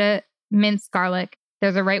right way to mince garlic.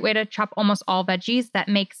 There's a right way to chop almost all veggies that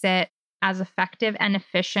makes it as effective and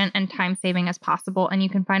efficient and time-saving as possible. And you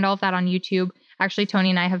can find all of that on YouTube. Actually,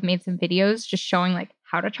 Tony and I have made some videos just showing like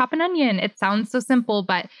how to chop an onion. It sounds so simple,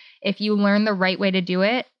 but if you learn the right way to do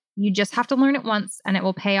it, you just have to learn it once and it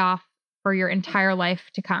will pay off for your entire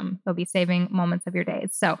life to come. You'll be saving moments of your days.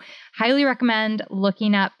 So highly recommend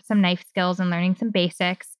looking up some knife skills and learning some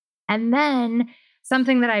basics. And then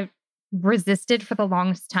something that I've resisted for the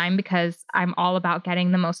longest time because I'm all about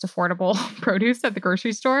getting the most affordable produce at the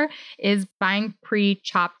grocery store is buying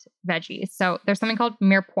pre-chopped veggies. So there's something called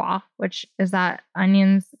mirepoix, which is that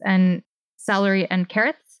onions and celery and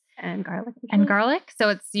carrots. And garlic. And garlic. So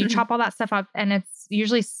it's you chop all that stuff up and it's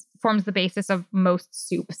usually forms the basis of most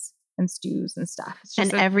soups and stews and stuff. It's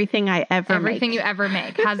just everything you ever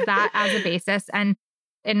make has that as a basis. And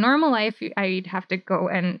in normal life, I'd have to go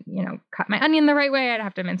and, cut my onion the right way. I'd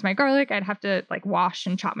have to mince my garlic. I'd have to like wash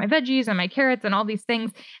and chop my veggies and my carrots and all these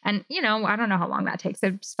things. And, I don't know how long that takes.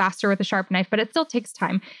 It's faster with a sharp knife, but it still takes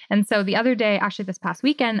time. And so the other day, actually this past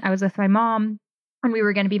weekend, I was with my mom and we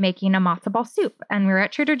were going to be making a matzo ball soup. And we were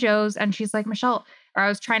at Trader Joe's and she's like, Michelle, or I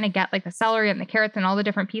was trying to get like the celery and the carrots and all the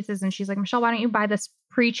different pieces. And she's like, Michelle, why don't you buy this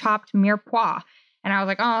pre-chopped mirepoix? And I was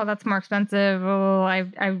like, oh, that's more expensive. Oh,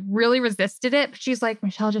 I really resisted it. But she's like,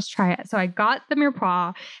 Michelle, just try it. So I got the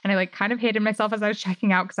mirepoix and I like kind of hated myself as I was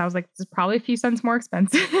checking out because I was like, this is probably a few cents more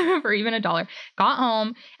expensive or even $1. Got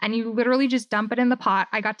home and you literally just dump it in the pot.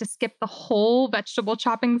 I got to skip the whole vegetable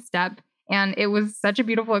chopping step. And it was such a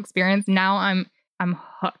beautiful experience. Now I'm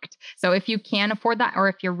hooked. So if you can afford that, or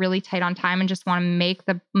if you're really tight on time and just want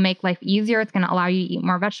to make life easier, it's going to allow you to eat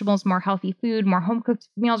more vegetables, more healthy food, more home cooked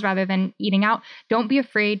meals rather than eating out. Don't be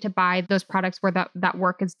afraid to buy those products where that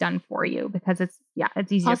work is done for you because it's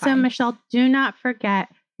easy. Also, Michelle, do not forget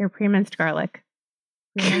your pre-minced garlic.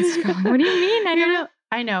 Pre-minced garlic. What do you mean?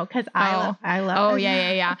 I know, because I love. Oh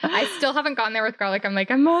yeah. I still haven't gotten there with garlic. I'm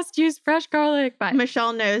like, I must use fresh garlic, but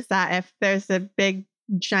Michelle knows that if there's a big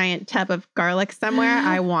giant tub of garlic somewhere,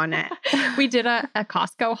 I want it. We did a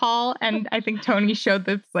Costco haul and I think Tony showed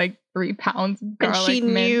this like 3 pounds of garlic. And she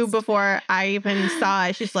knew before I even saw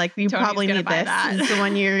it. She's like, you Tony's probably need this. This is the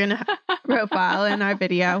one you're going to profile in our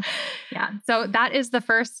video. Yeah. So that is the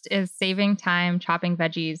first is saving time, chopping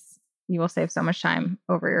veggies. You will save so much time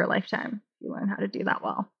over your lifetime if you learn how to do that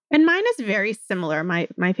well. And mine is very similar.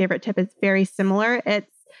 My favorite tip is very similar.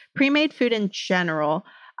 It's pre-made food in general.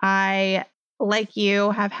 I, like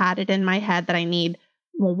you, have had it in my head that I need,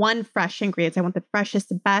 one, fresh ingredients. I want the freshest,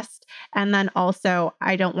 the best. And then also,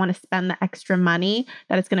 I don't want to spend the extra money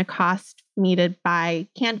that it's going to cost me to buy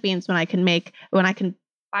canned beans when I can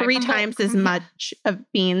buy 3 times as much of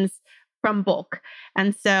beans from bulk.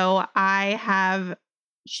 And so I have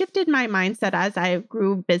shifted my mindset as I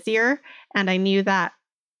grew busier, and I knew that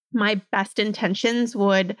my best intentions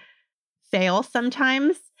would fail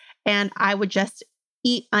sometimes, and I would just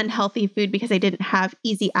eat unhealthy food because I didn't have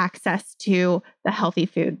easy access to the healthy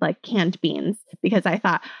food like canned beans, because I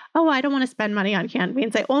thought, oh, I don't want to spend money on canned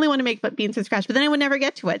beans. I only want to make beans from scratch, but then I would never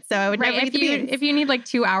get to it. So I would never eat the beans. If you need like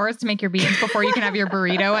 2 hours to make your beans before you can have your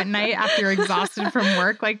burrito at night after you're exhausted from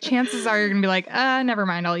work, like chances are you're going to be like, never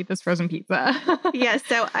mind, I'll eat this frozen pizza. Yeah.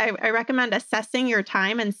 So I recommend assessing your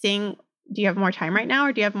time and seeing, do you have more time right now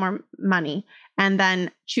or do you have more money? And then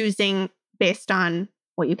choosing based on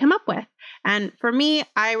what you come up with. And for me,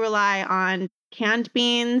 I rely on canned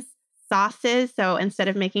beans, sauces. So instead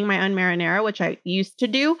of making my own marinara, which I used to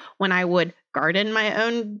do when I would garden my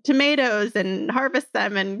own tomatoes and harvest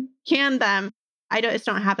them and can them, I just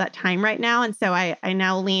don't have that time right now. And so I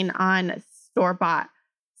now lean on store-bought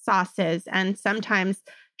sauces. And sometimes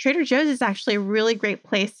Trader Joe's is actually a really great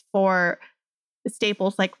place for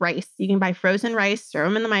staples like rice. You can buy frozen rice, throw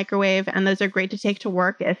them in the microwave, and those are great to take to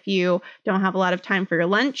work if you don't have a lot of time for your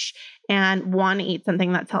lunch and want to eat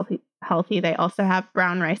something that's healthy. They also have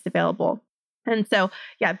brown rice available. And so,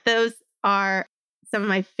 yeah, those are some of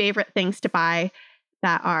my favorite things to buy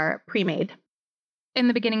that are pre-made. In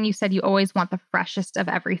the beginning, you said you always want the freshest of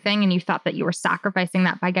everything, and you thought that you were sacrificing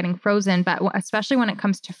that by getting frozen. But especially when it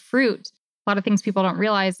comes to fruit, a lot of things people don't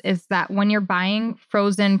realize is that when you're buying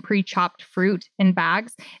frozen, pre-chopped fruit in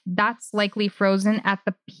bags, that's likely frozen at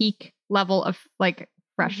the peak level of like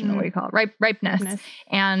fresh, what do you call it? Ripeness.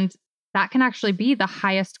 And that can actually be the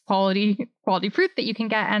highest quality fruit that you can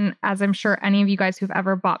get. And as I'm sure any of you guys who've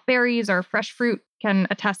ever bought berries or fresh fruit can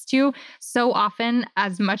attest to, so often,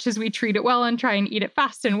 as much as we treat it well and try and eat it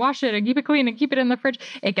fast and wash it and keep it clean and keep it in the fridge,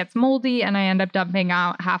 it gets moldy and I end up dumping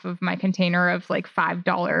out half of my container of like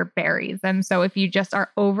 $5 berries. And so if you just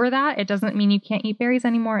are over that, it doesn't mean you can't eat berries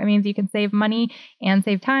anymore. It means you can save money and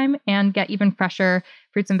save time and get even fresher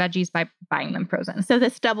fruits and veggies by buying them frozen. So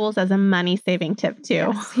this doubles as a money saving tip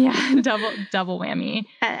too. Yes, yeah, double whammy.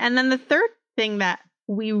 And then the third thing that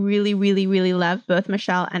we really, really, really love, both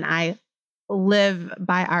Michelle and I live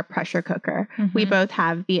by our pressure cooker. We both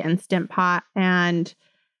have the Instant Pot, and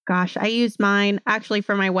gosh, I use mine actually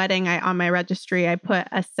for my wedding. On my registry, I put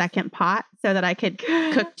a second pot so that I could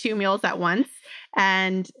cook 2 meals at once,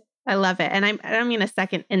 and I love it. And I don't mean a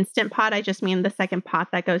second Instant Pot. I just mean the second pot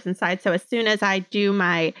that goes inside. So as soon as I do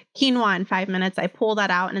my quinoa in 5 minutes, I pull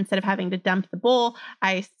that out, and instead of having to dump the bowl,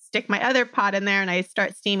 I stick my other pot in there and I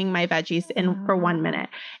start steaming my veggies in for 1 minute.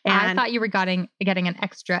 And I thought you were getting an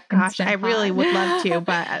extra. Gosh, I really would love to,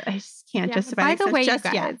 but I just can't justify it. By the way, just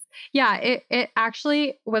yet. Yeah, it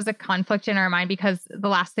actually was a conflict in our mind because the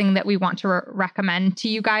last thing that we want to recommend to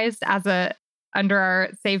you guys under our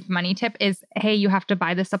save money tip is, hey, you have to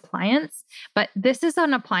buy this appliance. But this is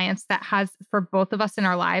an appliance that has, for both of us in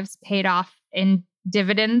our lives, paid off in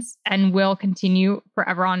dividends and will continue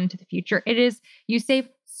forever on into the future. You save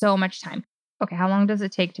so much time. Okay, how long does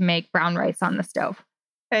it take to make brown rice on the stove?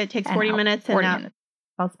 It takes 40 minutes, and now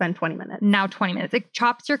I'll spend 20 minutes. Now 20 minutes. It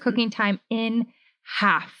chops your cooking time in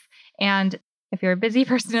half. And if you're a busy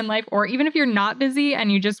person in life, or even if you're not busy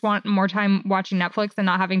and you just want more time watching Netflix and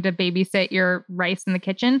not having to babysit your rice in the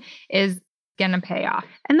kitchen, is going to pay off.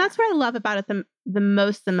 And that's what I love about it the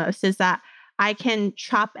most is that I can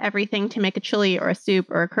chop everything to make a chili or a soup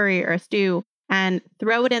or a curry or a stew and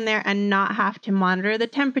throw it in there and not have to monitor the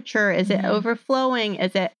temperature. Is it overflowing?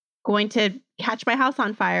 Is it going to catch my house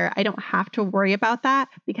on fire? I don't have to worry about that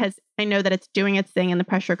because I know that it's doing its thing in the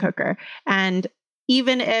pressure cooker. And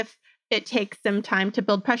even if it takes some time to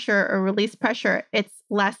build pressure or release pressure, it's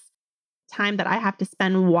less time that I have to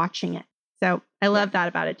spend watching it. So I love that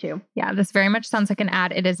about it too. Yeah, this very much sounds like an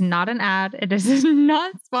ad. It is not an ad. It is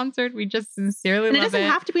not sponsored. We just sincerely love it. It doesn't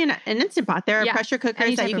have to be an Instant Pot. There are pressure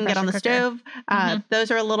cookers that you can get on the stove. Those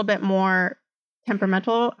are a little bit more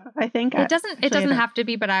temperamental, I think. It doesn't have to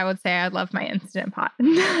be, but I would say I love my Instant Pot.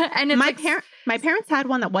 And it's my parents had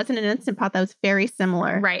one that wasn't an Instant Pot that was very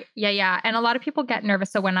similar. Right. Yeah. And a lot of people get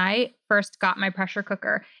nervous. So when I first got my pressure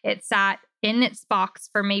cooker, it sat in its box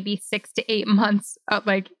for maybe 6 to 8 months,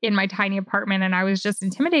 like in my tiny apartment. And I was just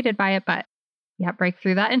intimidated by it. But yeah, break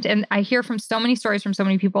through that. And I hear from so many stories from so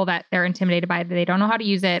many people that they're intimidated by it. They don't know how to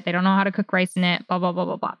use it. They don't know how to cook rice in it, blah, blah, blah,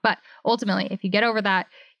 blah, blah. But ultimately, if you get over that,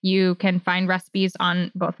 you can find recipes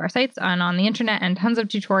on both our sites and on the internet and tons of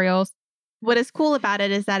tutorials. What is cool about it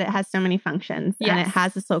is that it has so many functions and it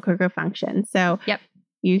has a slow cooker function. So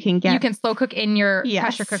you can slow cook in your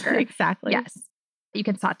pressure cooker. Exactly. Yes. You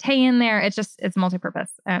can saute in there. It's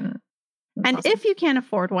multi-purpose. And awesome. If you can't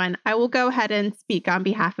afford one, I will go ahead and speak on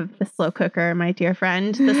behalf of the slow cooker, my dear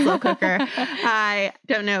friend, the slow cooker. I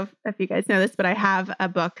don't know if you guys know this, but I have a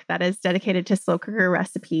book that is dedicated to slow cooker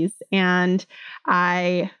recipes. And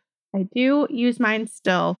I do use mine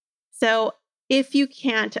still. So if you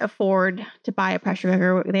can't afford to buy a pressure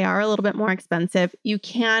cooker, they are a little bit more expensive. You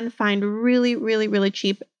can find really, really, really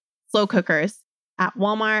cheap slow cookers at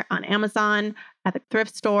Walmart, on Amazon, at the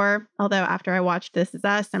thrift store. Although after I watched This Is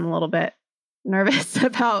Us, I'm a little bit nervous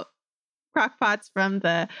about crock pots from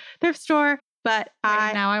the thrift store. But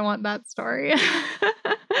now I want that story.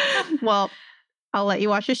 Well, I'll let you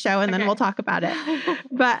watch the show and then we'll talk about it.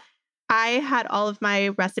 But I had all of my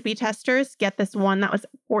recipe testers get this one that was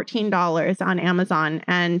 $14 on Amazon,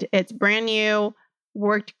 and it's brand new,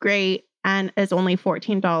 worked great, and is only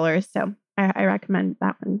 $14. So I recommend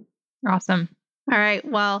that one. Awesome. All right.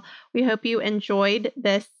 Well, we hope you enjoyed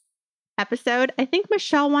this episode. I think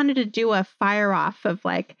Michelle wanted to do a fire off of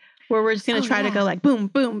like, where we're just going to try to go like, boom,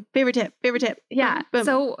 boom, favorite tip. Yeah. Boom.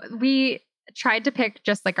 So we tried to pick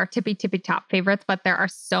just like our tippy top favorites, but there are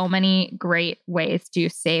so many great ways to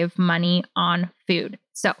save money on food.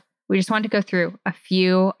 So we just want to go through a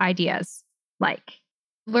few ideas, like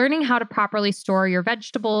learning how to properly store your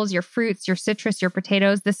vegetables, your fruits, your citrus, your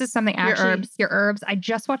potatoes. This is something your herbs. I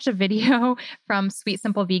just watched a video from Sweet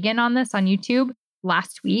Simple Vegan on this on YouTube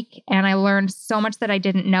last week, and I learned so much that I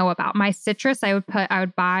didn't know about. My citrus, I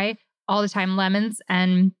would buy all the time lemons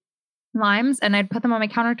and limes, and I'd put them on my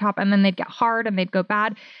countertop, and then they'd get hard and they'd go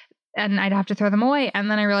bad, and I'd have to throw them away.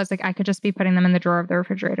 And then I realized like I could just be putting them in the drawer of the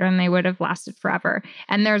refrigerator and they would have lasted forever.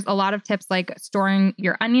 And there's a lot of tips like not storing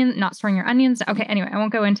your onions. Okay, anyway, I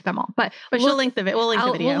won't go into them all, but we'll link the video.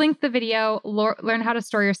 We'll link the video. Learn how to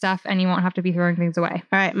store your stuff, and you won't have to be throwing things away.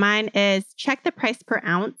 All right, mine is check the price per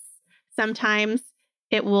ounce. Sometimes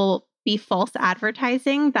it will be false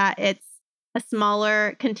advertising that it's a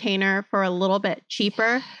smaller container for a little bit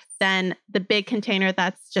cheaper than the big container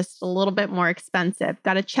that's just a little bit more expensive.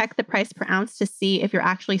 Got to check the price per ounce to see if you're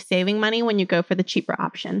actually saving money when you go for the cheaper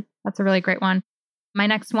option. That's a really great one. My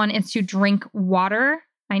next one is to drink water.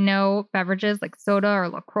 I know beverages like soda or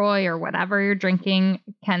LaCroix or whatever you're drinking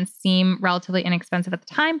can seem relatively inexpensive at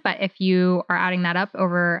the time, but if you are adding that up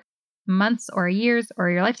over months or years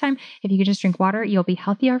or your lifetime, if you could just drink water, you'll be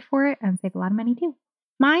healthier for it and save a lot of money too.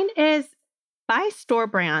 Mine is buy store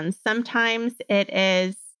brands. Sometimes it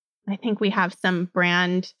is, I think we have some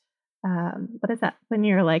brand, what is that? When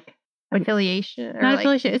you're like affiliation, not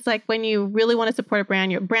affiliation. It's like when you really want to support a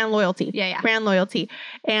brand, your brand loyalty. Yeah. Brand loyalty.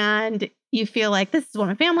 And you feel like this is what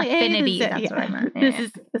my family Affinity, ate. That's what I meant.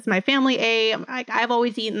 This is my family ate. I've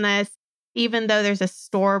always eaten this, even though there's a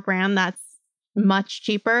store brand that's much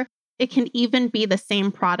cheaper. It can even be the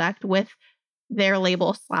same product with their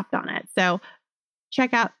label slapped on it. So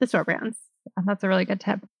check out the store brands. That's a really good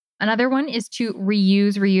tip. Another one is to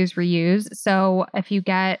reuse. So if you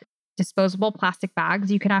get disposable plastic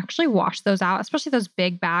bags, you can actually wash those out, especially those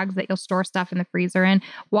big bags that you'll store stuff in the freezer in.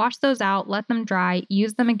 Wash those out, let them dry,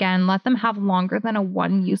 use them again, let them have longer than a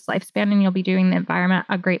one-use lifespan, and you'll be doing the environment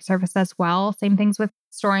a great service as well. Same things with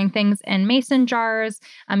storing things in mason jars.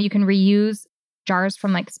 You can reuse jars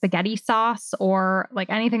from like spaghetti sauce or like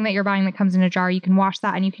anything that you're buying that comes in a jar. You can wash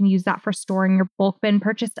that and you can use that for storing your bulk bin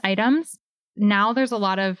purchased items. Now there's a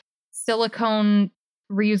lot of silicone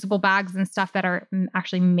reusable bags and stuff that are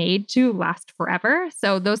actually made to last forever.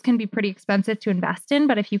 So those can be pretty expensive to invest in,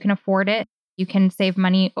 but if you can afford it, you can save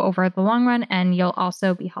money over the long run, and you'll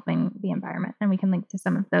also be helping the environment. And we can link to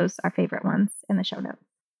some of those, our favorite ones, in the show notes.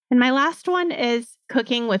 And my last one is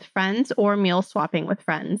cooking with friends or meal swapping with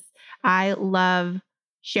friends. I love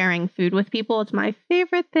sharing food with people. It's my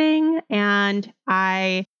favorite thing. And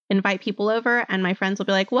I invite people over and my friends will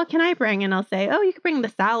be like, what can I bring? And I'll say, oh, you could bring the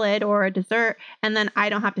salad or a dessert. And then I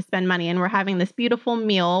don't have to spend money. And we're having this beautiful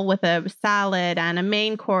meal with a salad and a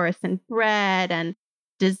main course and bread and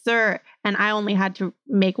dessert. And I only had to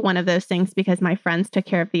make one of those things because my friends took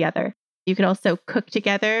care of the other. You could also cook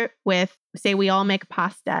together with, say, we all make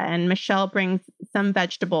pasta and Michelle brings some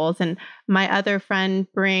vegetables and my other friend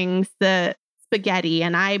brings the spaghetti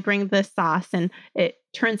and I bring the sauce, and it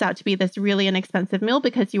turns out to be this really inexpensive meal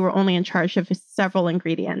because you were only in charge of several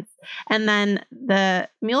ingredients. And then the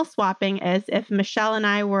meal swapping is if Michelle and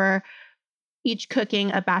I were each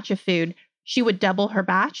cooking a batch of food, she would double her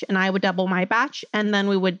batch and I would double my batch, and then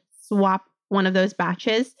we would swap one of those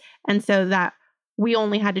batches. And so that we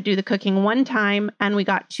only had to do the cooking one time and we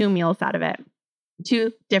got 2 meals out of it,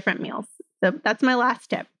 2 different meals. So that's my last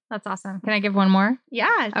tip. That's awesome. Can I give one more?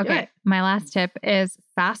 Yeah. Okay. My last tip is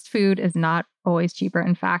fast food is not always cheaper.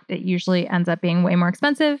 In fact, it usually ends up being way more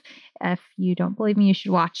expensive. If you don't believe me, you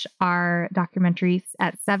should watch our documentaries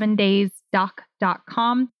at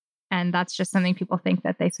 7daysdoc.com. And that's just something people think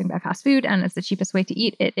that they swing by fast food and it's the cheapest way to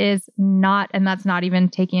eat. It is not. And that's not even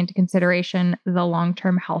taking into consideration the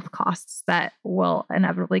long-term health costs that will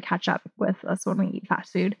inevitably catch up with us when we eat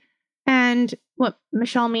fast food. And what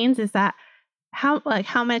Michelle means is that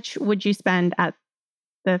how much would you spend at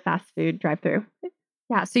the fast food drive-thru?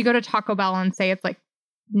 Yeah. So you go to Taco Bell and say it's like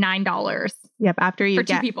 $9. Yep. After you for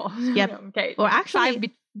get 2 people. Yep. Okay. Well,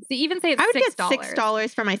 actually, even say it's I would $6. get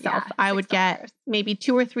 $6 for myself. Yeah, I would get maybe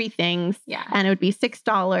 2 or 3 things. Yeah. And it would be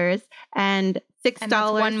 $6 and $6. And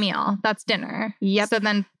that's one meal. That's dinner. Yep. So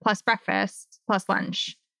then plus breakfast, plus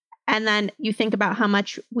lunch. And then you think about how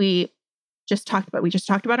much we just talked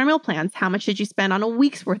about our meal plans. How much did you spend on a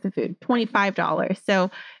week's worth of food? $25.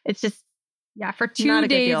 So it's just, yeah, for 2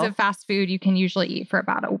 days of fast food, you can usually eat for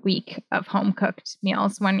about a week of home cooked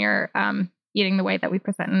meals when you're eating the way that we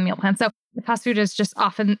present in the meal plan. So the fast food is just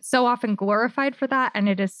often glorified for that. And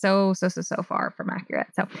it is so far from accurate.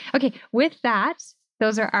 So, okay, with that,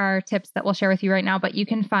 those are our tips that we'll share with you right now. But you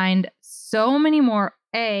can find so many more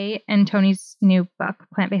in Tony's new book,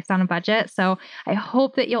 Plant-Based on a Budget. So I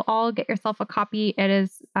hope that you'll all get yourself a copy. It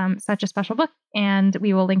is such a special book, and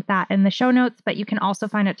we will link that in the show notes. But you can also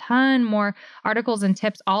find a ton more articles and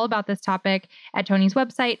tips all about this topic at Tony's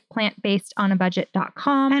website,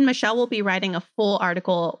 plantbasedonabudget.com. And Michelle will be writing a full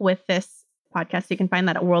article with this podcast. You can find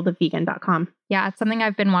that at worldofvegan.com. Yeah, it's something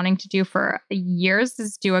I've been wanting to do for years,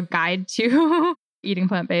 is do a guide to eating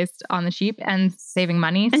plant-based on the cheap and saving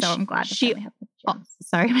money. And so I'm glad to finally have the chance.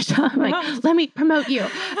 Sorry, Michelle. I'm like, let me promote you.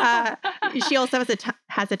 She also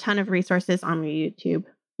has a ton of resources on YouTube.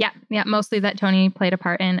 Yeah, mostly that Tony played a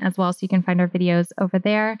part in as well. So you can find our videos over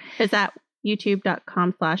there. Is that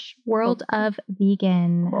youtube.com/World of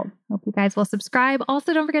Vegan. Cool. Hope you guys will subscribe.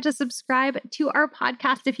 Also, don't forget to subscribe to our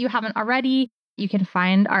podcast if you haven't already. You can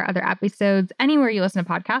find our other episodes anywhere you listen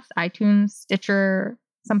to podcasts: iTunes, Stitcher,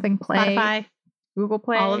 something Play, Spotify, Google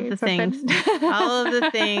Play, all of the things. All of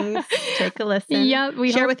the things. Take a listen. Yeah,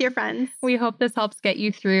 share with your friends. We hope this helps get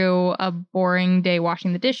you through a boring day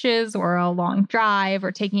washing the dishes, or a long drive,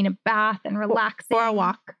 or taking a bath and relaxing, or a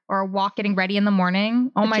walk, getting ready in the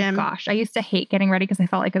morning. Oh my gosh, I used to hate getting ready because I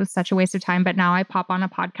felt like it was such a waste of time. But now I pop on a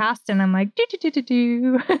podcast and I'm like, do.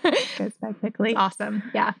 Goes by quickly. It's awesome.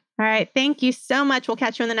 Yeah. All right. Thank you so much. We'll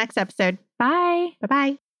catch you in the next episode. Bye.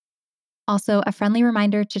 Bye-bye. Also, a friendly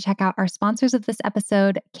reminder to check out our sponsors of this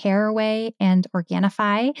episode, Caraway and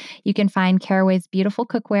Organifi. You can find Caraway's beautiful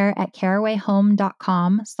cookware at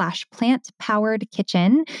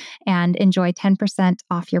carawayhome.com/plant-powered-kitchen and enjoy 10%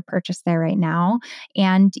 off your purchase there right now.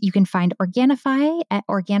 And you can find Organifi at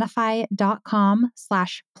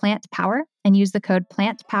organifi.com/plantpower and use the code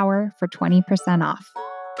PLANTPOWER for 20% off.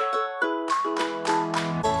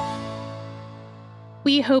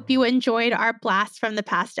 We hope you enjoyed our blast from the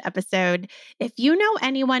past episode. If you know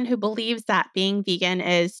anyone who believes that being vegan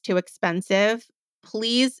is too expensive,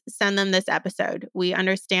 please send them this episode. We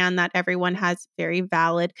understand that everyone has very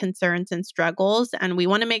valid concerns and struggles, and we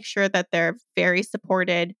want to make sure that they're very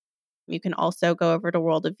supported. You can also go over to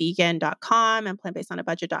worldofvegan.com and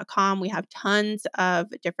plantbasedonabudget.com. We have tons of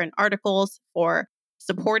different articles for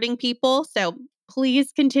supporting people. So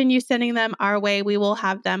please continue sending them our way. We will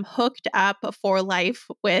have them hooked up for life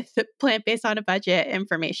with Plant-Based on a Budget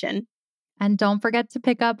information. And don't forget to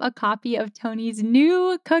pick up a copy of Tony's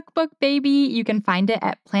new cookbook, baby. You can find it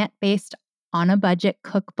at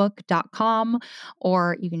plantbasedonabudgetcookbook.com,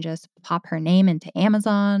 or you can just pop her name into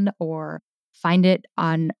Amazon, or find it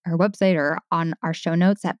on her website or on our show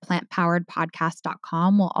notes at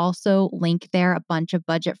plantpoweredpodcast.com. We'll also link there a bunch of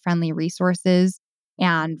budget-friendly resources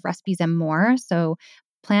and recipes and more. So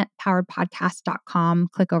plantpoweredpodcast.com,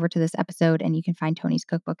 click over to this episode and you can find Tony's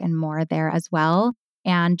cookbook and more there as well.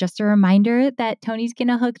 And just a reminder that Tony's going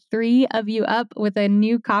to hook 3 of you up with a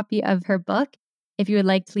new copy of her book. If you would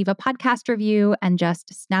like to leave a podcast review and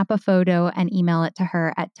just snap a photo and email it to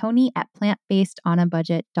her at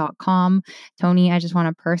tony@plantbasedonabudget.com. Tony, I just want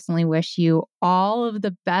to personally wish you all of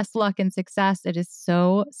the best luck and success. It is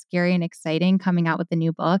so scary and exciting coming out with the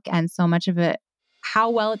new book, and so much of it,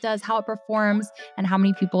 how well it does, how it performs, and how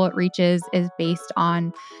many people it reaches is based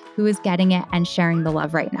on who is getting it and sharing the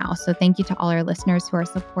love right now. So thank you to all our listeners who are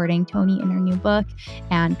supporting Tony in her new book.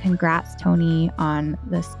 And congrats, Tony, on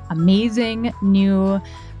this amazing new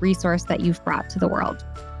resource that you've brought to the world.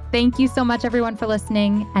 Thank you so much, everyone, for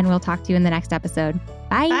listening. And we'll talk to you in the next episode.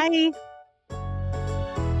 Bye. Bye.